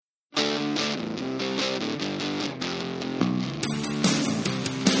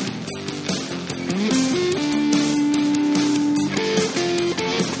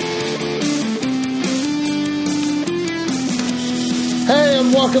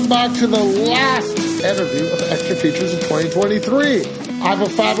welcome back to the last interview of Extra Features in 2023. I'm a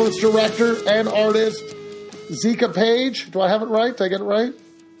fabulous director and artist, Zekea Page. Do I have it right? Did I get it right?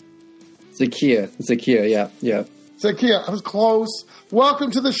 Zekea, yeah. Zekea, I was close.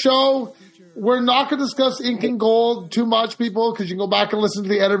 Welcome to the show. We're not going to discuss Ink and Gold too much, people, because you can go back and listen to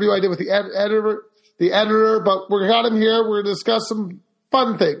the interview I did with the editor, but we got him here. We're going to discuss some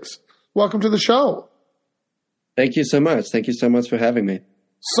fun things. Welcome to the show. Thank you so much. Thank you so much for having me.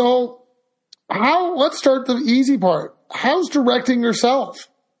 So, let's start the easy part. How's directing yourself?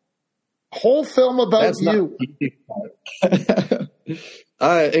 Whole film about That's you.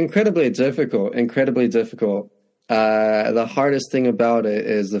 Incredibly difficult. The hardest thing about it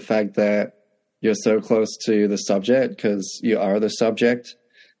is the fact that you're so close to the subject because you are the subject.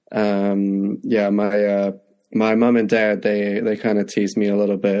 My mom and dad, they kind of tease me a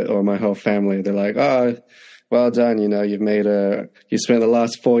little bit, or my whole family. They're like, "Oh, well done. You know, you spent the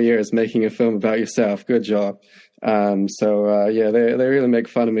last 4 years making a film about yourself. Good job." They really make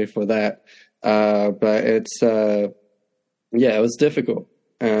fun of me for that. But it was difficult,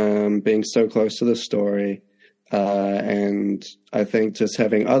 being so close to the story. And I think just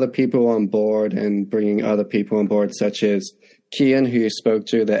having other people on board and bringing other people on board, such as Kian, who you spoke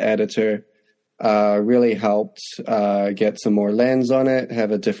to, the editor, really helped get some more lens on it,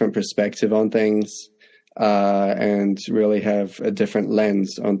 have a different perspective on things, and really have a different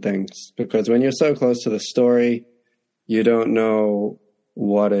lens on things. Because when you're so close to the story, you don't know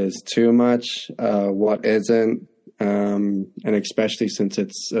what is too much, what isn't, and especially since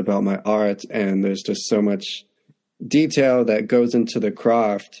it's about my art and there's just so much detail that goes into the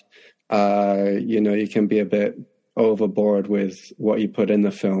craft, you can be a bit overboard with what you put in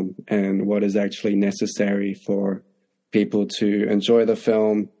the film and what is actually necessary for people to enjoy the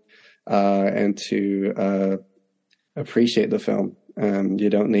film and to appreciate the film. You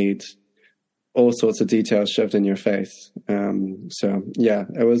don't need all sorts of details shoved in your face.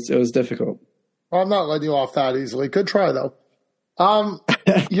 It was difficult. Well, I'm not letting you off that easily. Good try, though.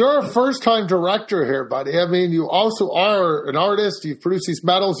 You're a first-time director here, buddy. I mean, you also are an artist. You've produced these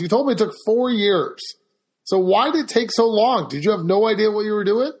medals. You told me it took 4 years. So why did it take so long? Did you have no idea what you were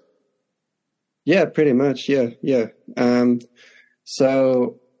doing? Yeah, pretty much. Yeah.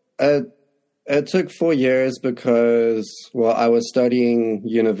 It took 4 years because, I was studying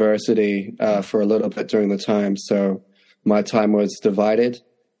university for a little bit during the time. So my time was divided.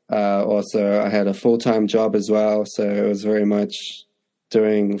 Also, I had a full-time job as well. So it was very much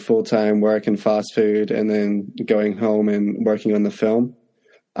doing full-time work in fast food and then going home and working on the film.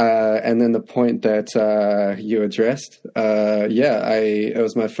 And then the point that you addressed, it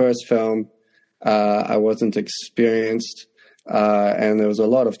was my first film. I wasn't experienced, and there was a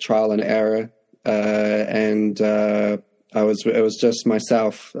lot of trial and error. It was just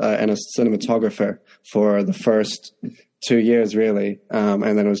myself and a cinematographer for the first 2 years, really. And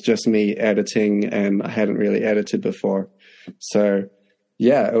then it was just me editing, and I hadn't really edited before. So,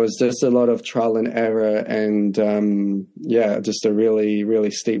 it was just a lot of trial and error, and just a really,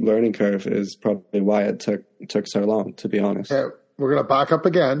 really steep learning curve is probably why it took so long, to be honest. Okay, we're going to back up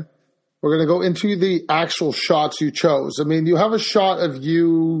again. We're going to go into the actual shots you chose. I mean, you have a shot of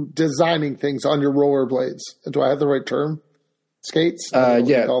you designing things on your rollerblades. Do I have the right term? Skates? Ripsticks.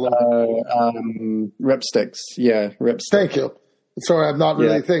 Yeah, ripsticks. Thank you. Sorry, I'm not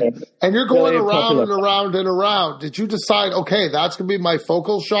really thinking. And you're going around and around and around. Did you decide, okay, that's going to be my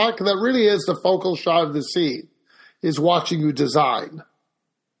focal shot? Because that really is the focal shot of the scene, is watching you design.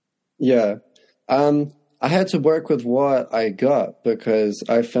 Yeah. I had to work with what I got because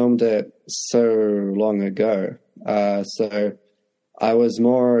I filmed it so long ago. So I was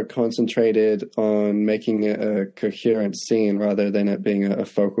more concentrated on making it a coherent scene rather than it being a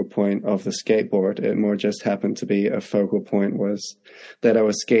focal point of the skateboard. It more just happened to be a focal point was that I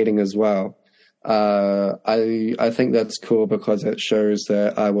was skating as well. I think that's cool because it shows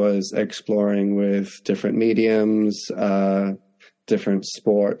that I was exploring with different mediums, different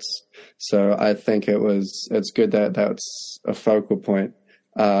sports. So I think it's good that that's a focal point.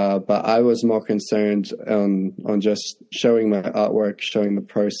 But I was more concerned on just showing my artwork, showing the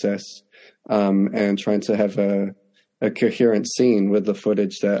process, and trying to have a coherent scene with the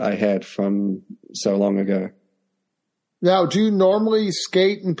footage that I had from so long ago. Now, do you normally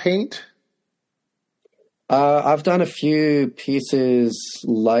skate and paint? I've done a few pieces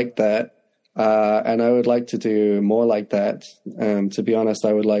like that, and I would like to do more like that. To be honest,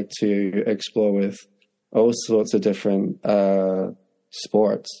 I would like to explore with all sorts of different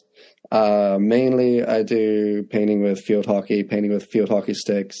sports. Mainly I do painting with field hockey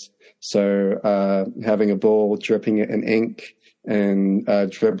sticks. So having a ball, dripping it in ink, and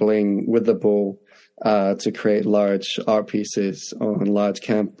dribbling with the ball to create large art pieces on large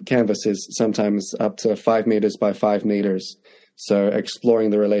canvases, sometimes up to 5 meters by 5 meters. So exploring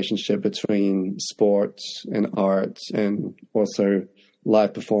the relationship between sports and art and also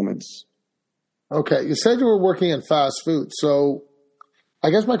live performance. Okay, you said you were working in fast food. So I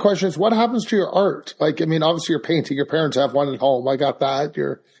guess my question is, what happens to your art? Like, I mean, obviously you're painting. Your parents have one at home. I got that.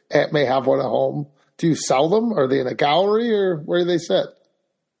 Your aunt may have one at home. Do you sell them? Are they in a gallery, or where do they sit?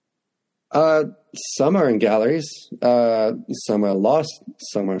 Some are in galleries. Some are lost.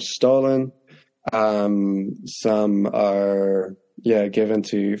 Some are stolen. Some are, given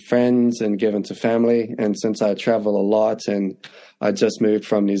to friends and given to family. And since I travel a lot and I just moved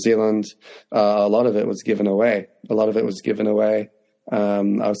from New Zealand, a lot of it was given away. I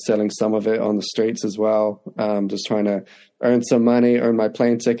was selling some of it on the streets as well. Just trying to earn some money, earn my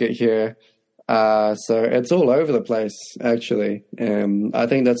plane ticket here. So it's all over the place, actually. I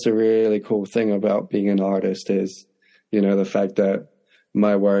think that's a really cool thing about being an artist is, the fact that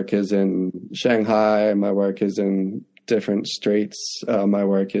my work is in Shanghai, my work is in different streets, my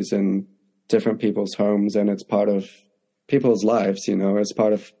work is in different people's homes, and it's part of people's lives, it's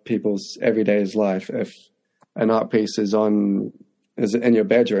part of people's everyday life. If an art piece is in your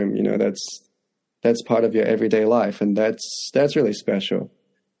bedroom, that's part of your everyday life, and that's really special.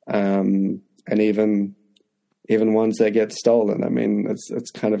 And even ones that get stolen, I mean,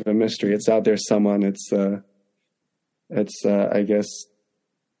 it's kind of a mystery. It's out there someone. It's I guess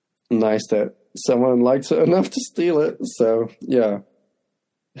nice that someone likes it enough to steal it. So yeah.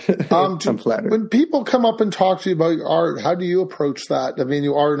 I'm flattered. When people come up and talk to you about your art, how do you approach that? I mean,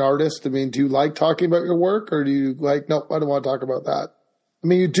 you are an artist. I mean, do you like talking about your work, or do you like, nope, I don't want to talk about that? I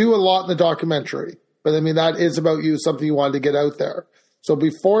mean, you do a lot in the documentary, but I mean, that is about you, something you wanted to get out there. So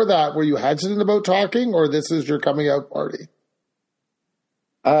before that, were you hesitant about talking, or this is your coming out party?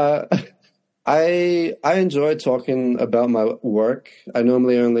 I enjoy talking about my work. I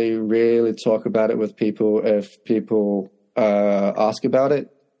normally only really talk about it with people if people ask about it,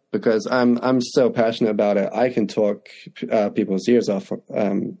 because I'm so passionate about it. I can talk people's ears off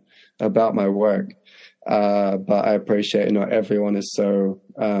about my work, but I appreciate not everyone is so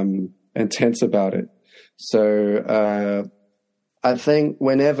intense about it. So I think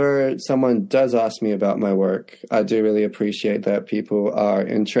whenever someone does ask me about my work, I do really appreciate that people are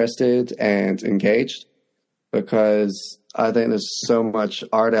interested and engaged, because I think there's so much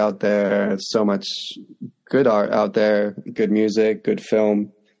art out there, so much good art out there, good music, good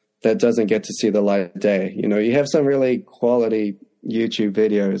film that doesn't get to see the light of day. You have some really quality YouTube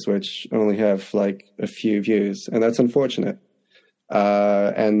videos which only have like a few views, and that's unfortunate.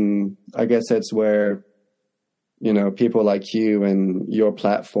 And I guess that's where people like you and your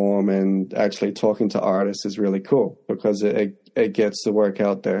platform and actually talking to artists is really cool, because it gets the work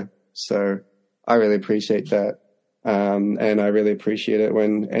out there. So I really appreciate that. And I really appreciate it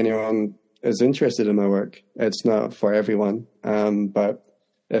when anyone is interested in my work. It's not for everyone. But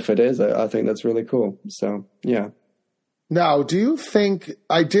if it is, I think that's really cool. So, yeah. Now, do you think,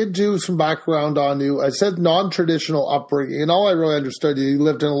 I did do some background on you. I said non-traditional upbringing, and all I really understood, you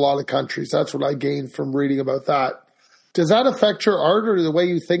lived in a lot of countries. That's what I gained from reading about that. Does that affect your art or the way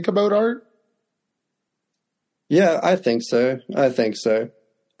you think about art? Yeah, I think so. I think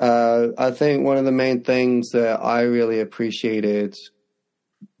one of the main things that I really appreciated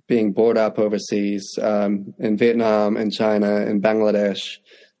being brought up overseas, in Vietnam, in China, in Bangladesh,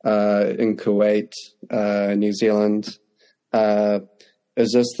 in Kuwait, New Zealand,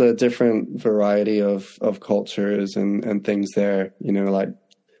 is just the different variety of cultures and things there, like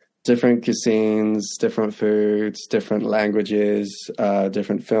different cuisines, different foods, different languages,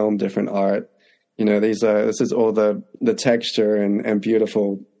 different film, different art. This is all the texture and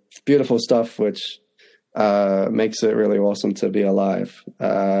beautiful stuff, which makes it really awesome to be alive.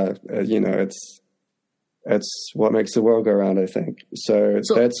 It's what makes the world go round, I think. So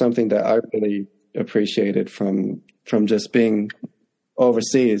that's something that I really appreciated from just being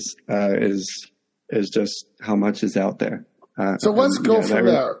overseas, is just how much is out there. So let's go from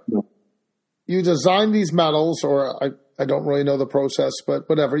there. You designed these medals, or I don't really know the process, but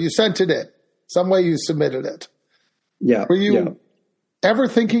whatever. You sent it in. Some way you submitted it. Yeah. Were you ever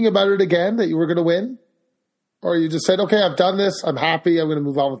thinking about it again, that you were going to win? Or you just said, okay, I've done this. I'm happy. I'm going to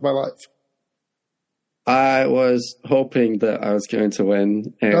move on with my life. I was hoping that I was going to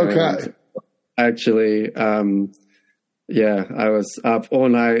win. And okay. Actually, I was up all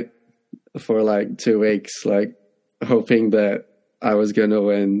night for like 2 weeks, like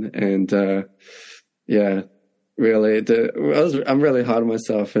really. I'm really hard on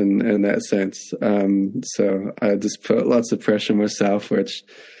myself in that sense. So I just put lots of pressure on myself, which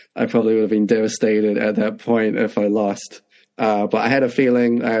I probably would have been devastated at that point if I lost. But I had a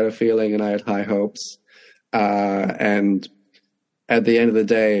feeling, and I had high hopes. And at the end of the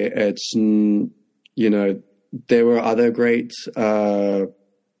day, it's, there were other great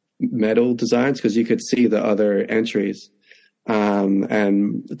medal designs because you could see the other entries.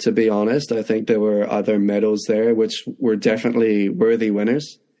 And to be honest, I think there were other medals there which were definitely worthy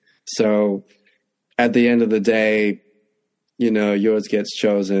winners. So at the end of the day, yours gets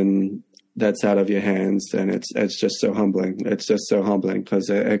chosen. That's out of your hands, and it's just so humbling. It's just so humbling because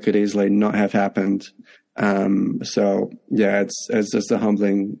it could easily not have happened. So yeah, it's just a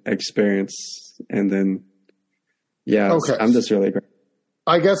humbling experience. And then Okay. I'm just really great.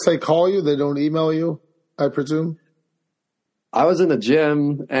 I guess they call you. They don't email you, I presume. I was in the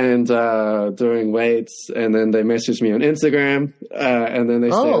gym and doing weights, and then they messaged me on Instagram, and then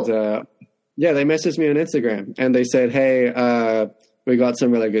they said, they messaged me on Instagram, and they said, hey, we got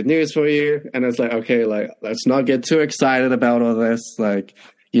some really good news for you. And it's like, okay, like, let's not get too excited about all this. Like,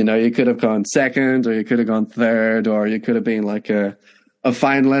 you could have gone second, or you could have gone third, or you could have been like a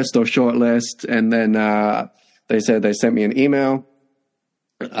finalist or shortlist. And then they said they sent me an email.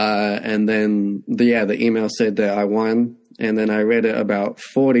 And then the email said that I won. And then I read it about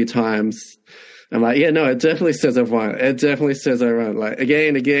 40 times. I'm like, yeah, no, it definitely says I've won. It definitely says I won. Like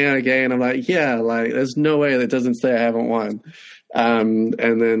again. I'm like, yeah, like there's no way that doesn't say I haven't won. And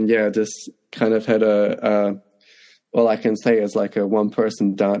then, just kind of had all I can say is like a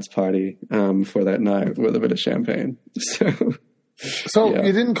one-person dance party for that night with a bit of champagne. So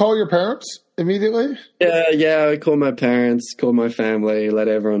You didn't call your parents immediately? Yeah, I called my parents, called my family, let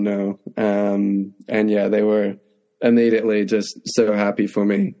everyone know. And they were immediately just so happy for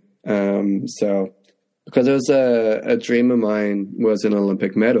me. So because it was a dream of mine was an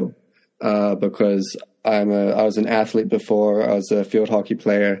Olympic medal, because I was an athlete before. I was a field hockey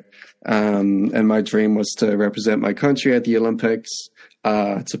player, and my dream was to represent my country at the Olympics,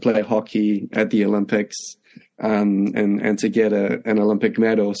 to play hockey at the Olympics, and to get an Olympic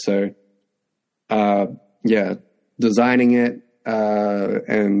medal. So, designing it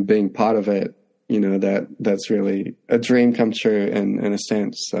and being part of it, that's really a dream come true in a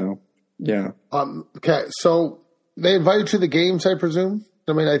sense. So, yeah. Okay, so they invite you to the games, I presume?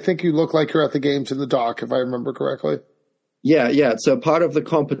 I mean, I think you look like you're at the games in the dock, if I remember correctly. Yeah. So part of the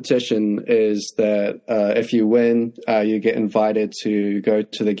competition is that if you win, you get invited to go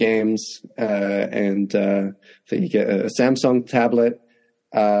to the games, and then you get a Samsung tablet,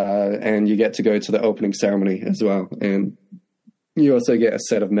 and you get to go to the opening ceremony as well. And you also get a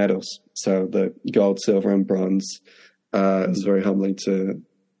set of medals. So the gold, silver, and bronze. It was very humbling to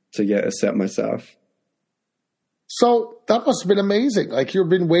get a set myself. So that must have been amazing. Like you've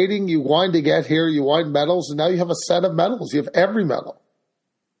been waiting, you wanted to get here, you wanted medals, and now you have a set of medals. You have every medal.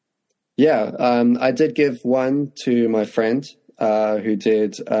 Yeah. I did give one to my friend who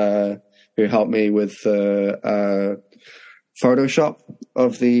helped me with the Photoshop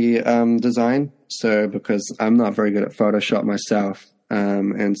of the design. So because I'm not very good at Photoshop myself,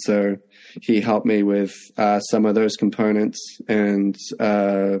 and so he helped me with some of those components, and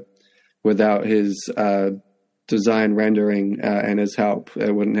without his design rendering and his help,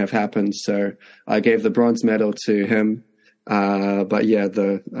 it wouldn't have happened. So I gave the bronze medal to him, but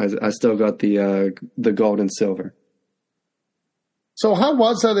I still got the gold and silver. So how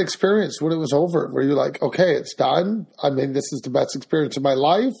was that experience when it was over? Were you like, okay, it's done? I mean, this is the best experience of my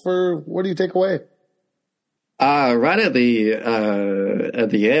life, or what do you take away? Right at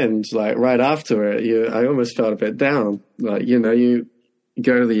the end, like right after it, I almost felt a bit down. Like, you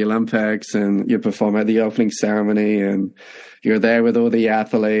go to the Olympics and you perform at the opening ceremony and you're there with all the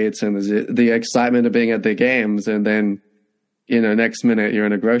athletes and there's the excitement of being at the games. And then, next minute you're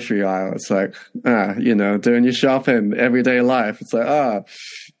in a grocery aisle. It's like, doing your shopping, everyday life. It's like,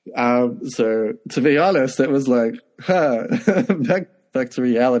 so to be honest, it was like, back to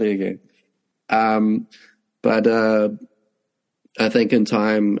reality again. But I think in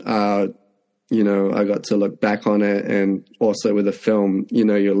time, I got to look back on it, and also with the film,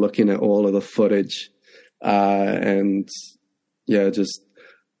 you're looking at all of the footage, and just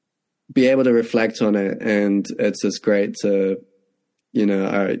be able to reflect on it. And it's just great to,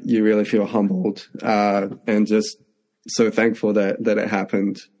 you really feel humbled, and just so thankful that it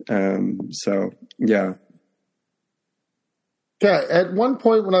happened. So, yeah. Yeah, at one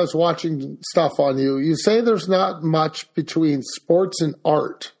point when I was watching stuff on you, you say there's not much between sports and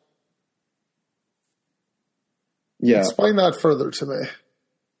art. Yeah. Explain that further to me.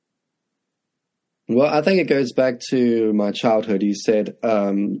 Well, I think it goes back to my childhood. You said,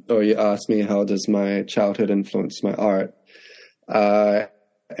 or you asked me, how does my childhood influence my art?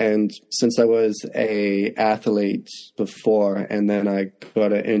 And since I was a athlete before, and then I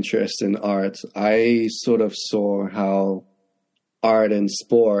got an interest in art, I sort of saw how art and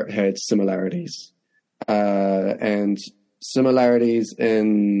sport had similarities, and similarities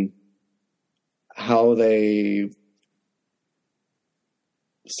in how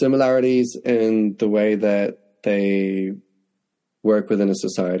similarities in the way that they work within a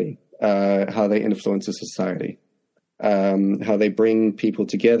society, how they influence a society, how they bring people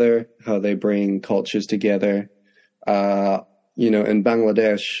together, how they bring cultures together. In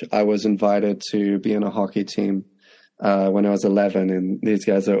Bangladesh, I was invited to be on a hockey team when I was 11, and these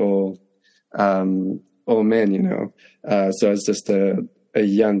guys are all men, so I was just a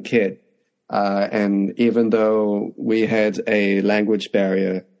young kid. And even though we had a language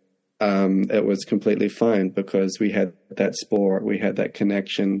barrier, it was completely fine because we had that sport, we had that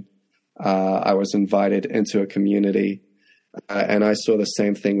connection. I was invited into a community, and I saw the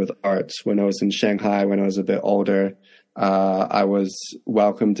same thing with art. When I was in Shanghai, when I was a bit older, I was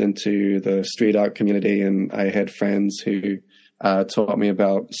welcomed into the street art community, and I had friends who taught me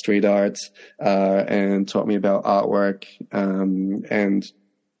about street art and taught me about artwork. And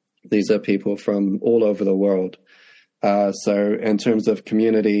these are people from all over the world. So in terms of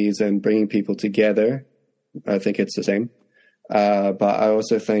communities and bringing people together, I think it's the same. But I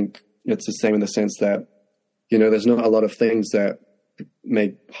also think it's the same in the sense that, there's not a lot of things that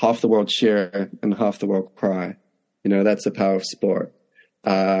make half the world cheer and half the world cry. That's the power of sport.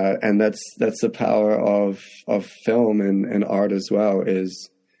 And that's the power of film and art as well, is,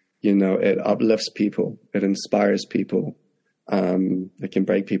 it uplifts people, it inspires people. It can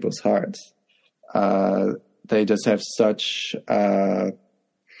break people's hearts. They just have such, I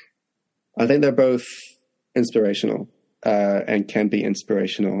think they're both inspirational, and can be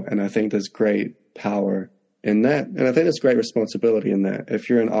inspirational. And I think there's great power in that. And I think there's great responsibility in that. If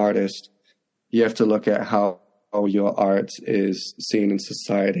you're an artist, you have to look at how your art is seen in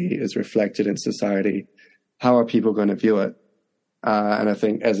society, is reflected in society. How are people going to view it? And I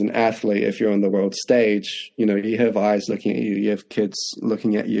think as an athlete, if you're on the world stage, you have eyes looking at you, you have kids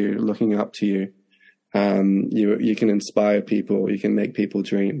looking at you, looking up to you. You can inspire people, you can make people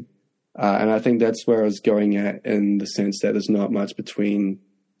dream. And I think that's where I was going at, in the sense that there's not much between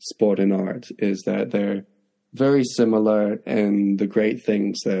sport and art, is that they're very similar in the great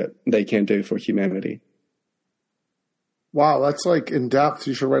things that they can do for humanity. Wow, that's like in depth.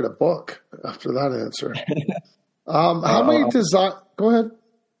 You should write a book after that answer. How many design? Go ahead.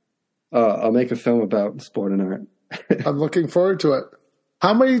 I'll make a film about sport and art. I'm looking forward to it.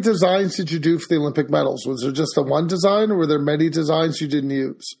 How many designs did you do for the Olympic medals? Was there just the one design, or were there many designs you didn't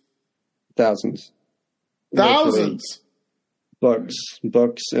use? Thousands. Thousands. Books and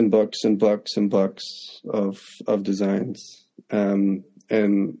books and books and books of designs. And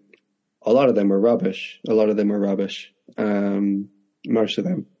a lot of them were rubbish. Most of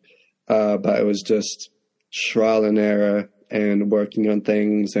them. But it was just trial and error and working on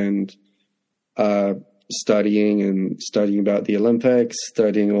things and studying about the Olympics,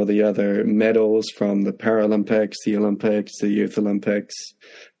 studying all the other medals from the Paralympics, the Olympics, the Youth Olympics,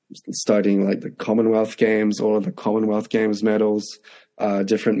 studying like the Commonwealth Games, all of the Commonwealth Games medals,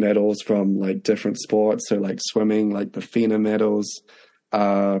 different medals from like different sports. So like swimming, like the FINA medals,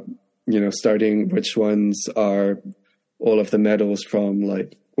 studying which ones are all of the medals from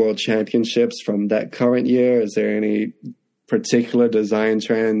like world championships from that current year. Is there any particular design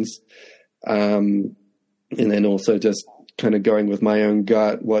trends? And then also just kind of going with my own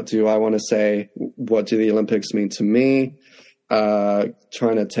gut. What do I want to say? What do the Olympics mean to me?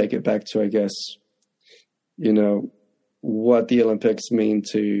 Trying to take it back to, I guess, what the Olympics mean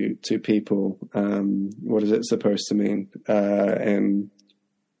to people. What is it supposed to mean? And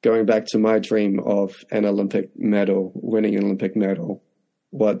going back to my dream of an Olympic medal, winning an Olympic medal.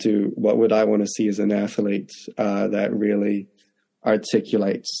 What would I want to see as an athlete that really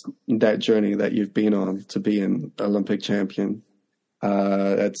articulates that journey that you've been on to be an Olympic champion?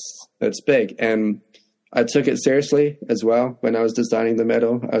 That's big. And I took it seriously as well when I was designing the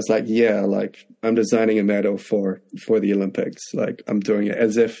medal. I was like, I'm designing a medal for the Olympics. Like, I'm doing it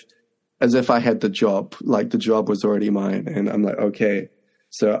as if I had the job, like the job was already mine. And I'm like, okay.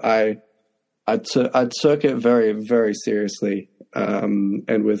 So I took it very, very seriously,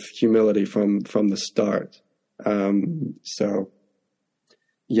 and with humility from the start. So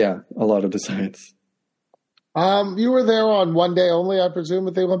yeah, a lot of designs. You were there on one day only, I presume,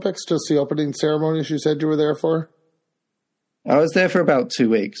 at the Olympics, just the opening ceremonies you said you were there for? I was there for about 2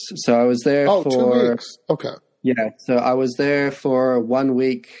 weeks. So I was there Oh, for 2 weeks. Okay. Yeah, so I was there for 1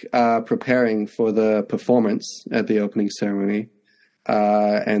 week preparing for the performance at the opening ceremony.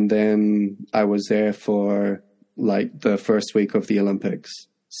 And then I was there for like the first week of the Olympics.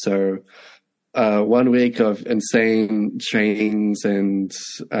 So 1 week of insane trainings and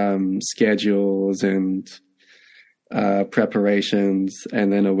schedules and preparations,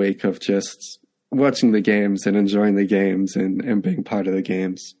 and then a week of just watching the games and enjoying the games and being part of the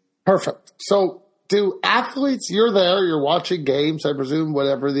games. Perfect. So do athletes, you're there, you're watching games, I presume,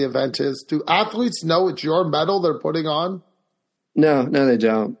 whatever the event is. Do athletes know it's your medal they're putting on? No, they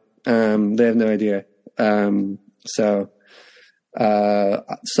don't. They have no idea.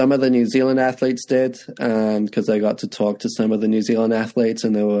 Some of the New Zealand athletes did, because I got to talk to some of the New Zealand athletes,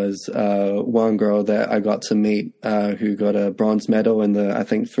 and there was one girl that I got to meet who got a bronze medal in the, I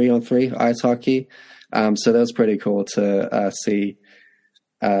think, 3-on-3 ice hockey. So that was pretty cool to see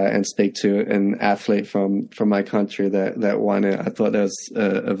and speak to an athlete from my country that won it. I thought that was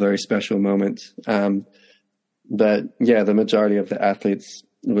a very special moment. But yeah, the majority of the athletes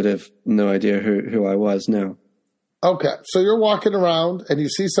would have no idea who I was. No. Okay, so you're walking around and you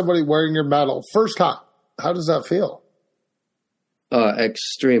see somebody wearing your medal. First time, how does that feel?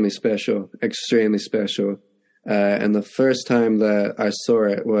 Extremely special, extremely special. And the first time that I saw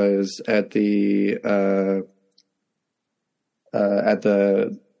it was at the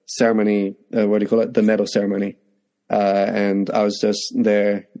ceremony. What do you call it? The medal ceremony. And I was just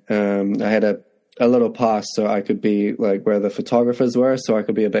there. I had a little pass so I could be like where the photographers were, so I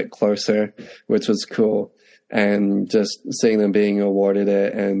could be a bit closer, which was cool. And just seeing them being awarded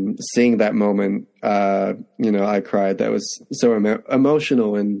it and seeing that moment, I cried. That was so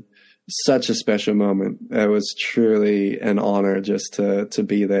emotional and such a special moment. It was truly an honor just to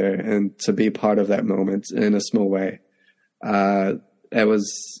be there and to be part of that moment in a small way. It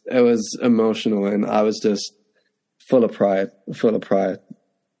was emotional, and I was just full of pride.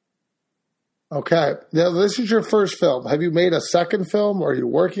 Okay. Now, this is your first film. Have you made a second film, or are you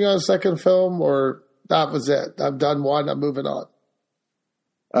working on a second film, or that was it? I've done one, I'm moving on.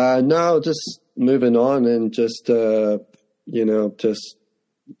 No, just moving on and just, just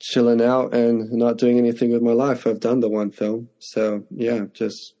chilling out and not doing anything with my life. I've done the one film. So yeah,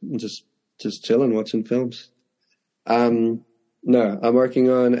 just chilling, watching films. No, I'm working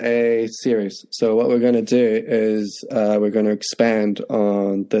on a series. So what we're going to do is, we're going to expand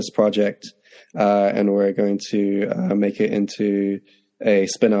on this project, and we're going to, make it into a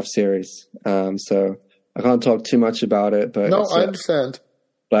spin-off series. So I can't talk too much about it, but no, I understand.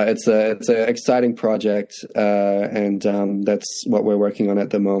 But it's an exciting project, and that's what we're working on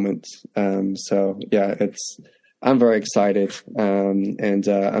at the moment. So yeah, I'm very excited, and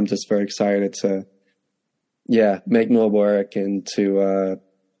I'm just very excited to make more work and to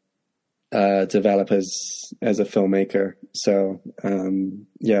develop as a filmmaker. So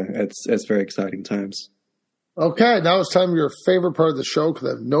it's very exciting times. Okay, now it's time for your favorite part of the show,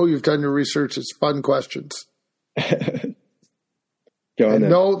 because I know you've done your research. It's fun questions.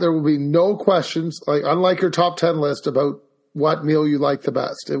 No, there will be no questions, like unlike your top 10 list, about what meal you like the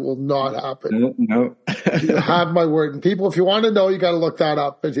best. It will not happen. No. You have my word. And people, if you want to know, you got to look that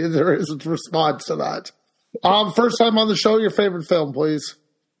up. But there is a response to that. First time on the show, your favorite film, please.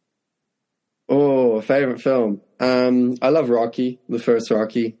 Oh, favorite film. I love Rocky, the first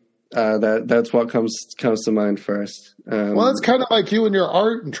Rocky. That's what comes to mind first. Well, it's kind of like you and your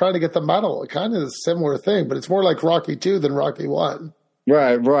art and trying to get the medal. It kind of is a similar thing, but it's more like Rocky 2 than Rocky 1.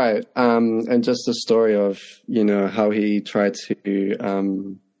 Right. And just the story of, how he tried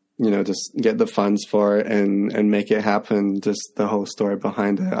to, just get the funds for it and make it happen. Just the whole story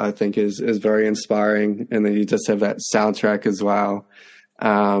behind it, I think is very inspiring. And then you just have that soundtrack as well,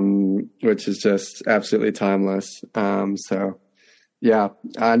 which is just absolutely timeless. So yeah,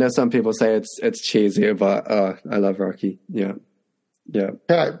 I know some people say it's cheesy, but I love Rocky. Yeah.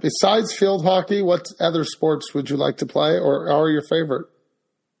 Okay. Besides field hockey, what other sports would you like to play, or are your favorite?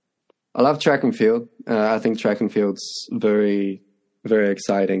 I love track and field. I think track and field's very, very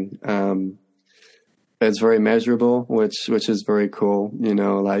exciting. It's very measurable, which is very cool.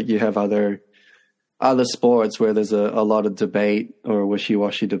 Like you have other sports where there's a lot of debate or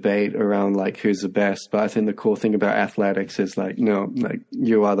wishy-washy debate around like who's the best. But I think the cool thing about athletics is like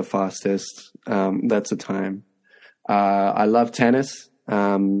you are the fastest. That's a time. I love tennis.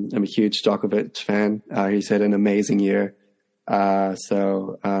 I'm a huge Djokovic fan. He's had an amazing year. I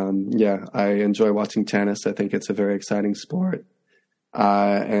enjoy watching tennis. I think it's a very exciting sport.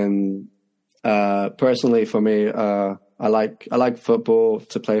 And personally for me, I like football,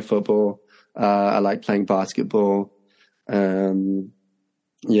 to play football. I like playing basketball.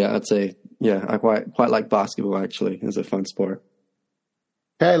 Yeah, I'd say, yeah, I quite like basketball, actually. It's a fun sport.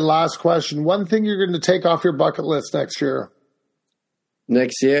 Okay, last question. One thing you're going to take off your bucket list next year?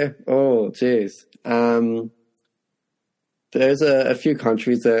 Next year? Oh, geez. There's a few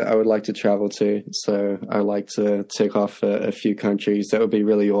countries that I would like to travel to. So I would like to tick off a few countries. That would be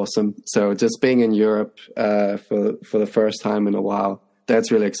really awesome. So just being in Europe for the first time in a while,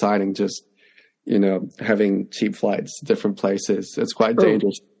 that's really exciting. Just, having cheap flights to different places. It's quite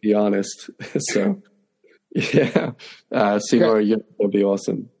dangerous, to be honest. So, yeah, see more of Europe would be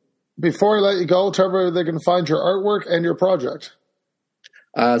awesome. Before I let you go, tell me where they can find your artwork and your project.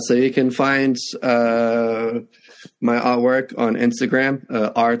 So you can find my artwork on Instagram,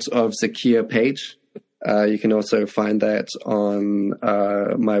 Art of Zekea Page. You can also find that on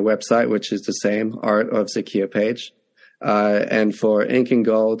my website, which is the same, Art of Zekea Page. And for Ink and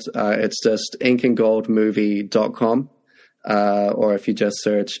Gold, it's just inkandgoldmovie.com. Or if you just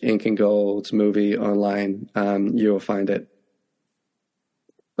search Ink and Gold movie online, you'll find it.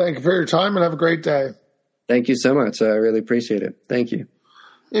 Thank you for your time and have a great day. Thank you so much. I really appreciate it. Thank you.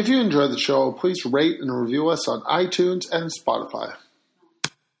 If you enjoyed the show, please rate and review us on iTunes and Spotify.